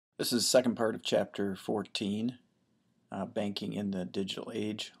This is the second part of Chapter 14, Banking in the Digital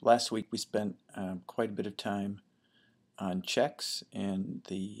Age. Last week we spent quite a bit of time on checks and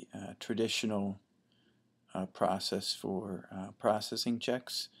the traditional process for processing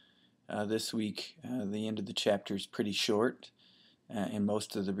checks. This week the end of the chapter is pretty short, and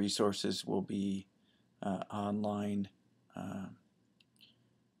most of the resources will be online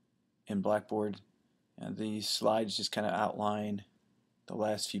in Blackboard. These slides just kind of outline the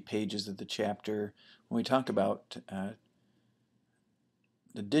last few pages of the chapter. When we talk about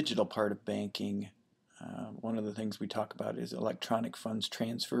the digital part of banking, one of the things we talk about is electronic funds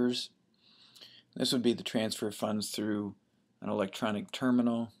transfers. This would be the transfer of funds through an electronic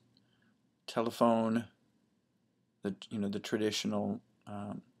terminal, telephone, the traditional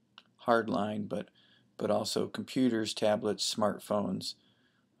hard line, but also computers, tablets, smartphones,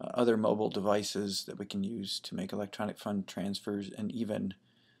 other mobile devices that we can use to make electronic fund transfers, and even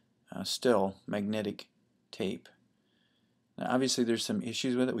still magnetic tape. Now, obviously there's some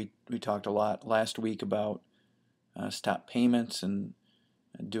issues with it. We talked a lot last week about stop payments and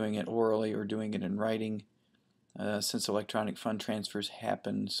doing it orally or doing it in writing. Since electronic fund transfers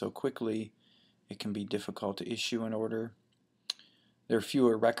happen so quickly, it can be difficult to issue an order. There are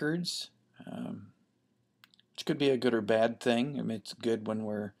fewer records, which could be a good or bad thing. I mean, it's good when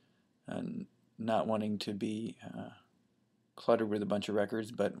we're not wanting to be cluttered with a bunch of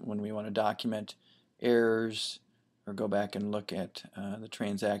records, but when we want to document errors or go back and look at the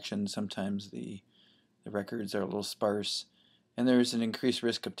transactions, sometimes the records are a little sparse, and there's an increased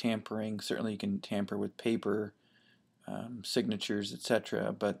risk of tampering. Certainly you can tamper with paper, signatures,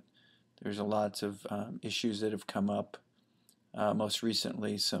 etc., but there's lots of issues that have come up. Most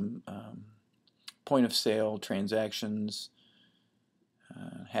recently, some point of sale transactions,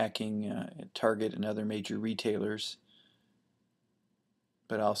 hacking at Target and other major retailers,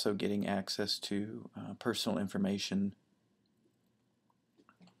 but also getting access to personal information.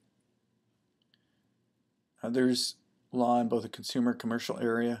 There's law in both the consumer commercial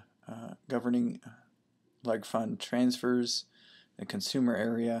area governing like fund transfers. The consumer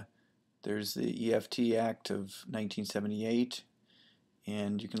area, there's the EFT Act of 1978,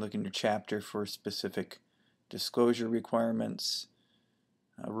 and you can look in your chapter for specific disclosure requirements,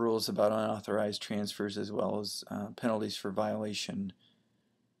 rules about unauthorized transfers, as well as penalties for violation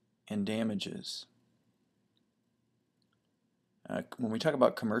and damages. When we talk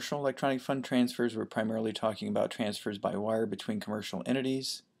about commercial electronic fund transfers, we're primarily talking about transfers by wire between commercial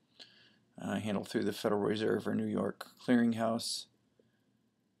entities, handled through the Federal Reserve or New York Clearinghouse,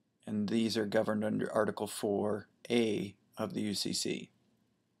 and these are governed under Article 4A of the UCC.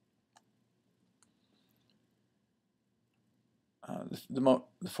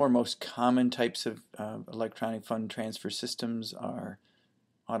 The four most common types of electronic fund transfer systems are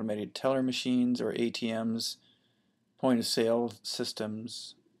automated teller machines or ATMs, point of sale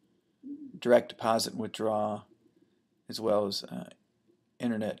systems, direct deposit and withdraw, as well as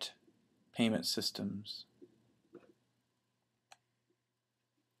internet payment systems.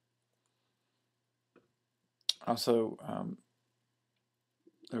 Also,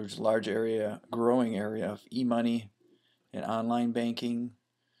 there's a growing area of e-money and online banking.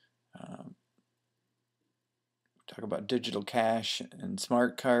 Talk about digital cash and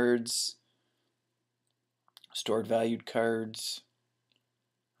smart cards, stored valued cards,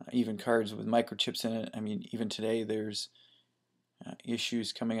 even cards with microchips in it. I mean, even today there's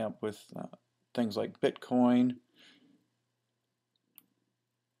issues coming up with things like Bitcoin.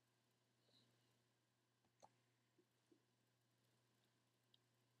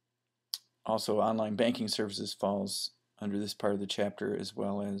 Also, online banking services falls under this part of the chapter, as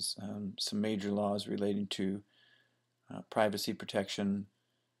well as some major laws relating to privacy protection.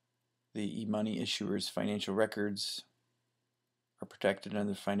 The e-money issuers' financial records are protected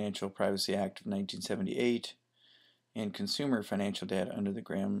under the Financial Privacy Act of 1978 and consumer financial data under the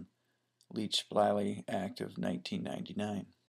Graham-Leach-Bliley Act of 1999.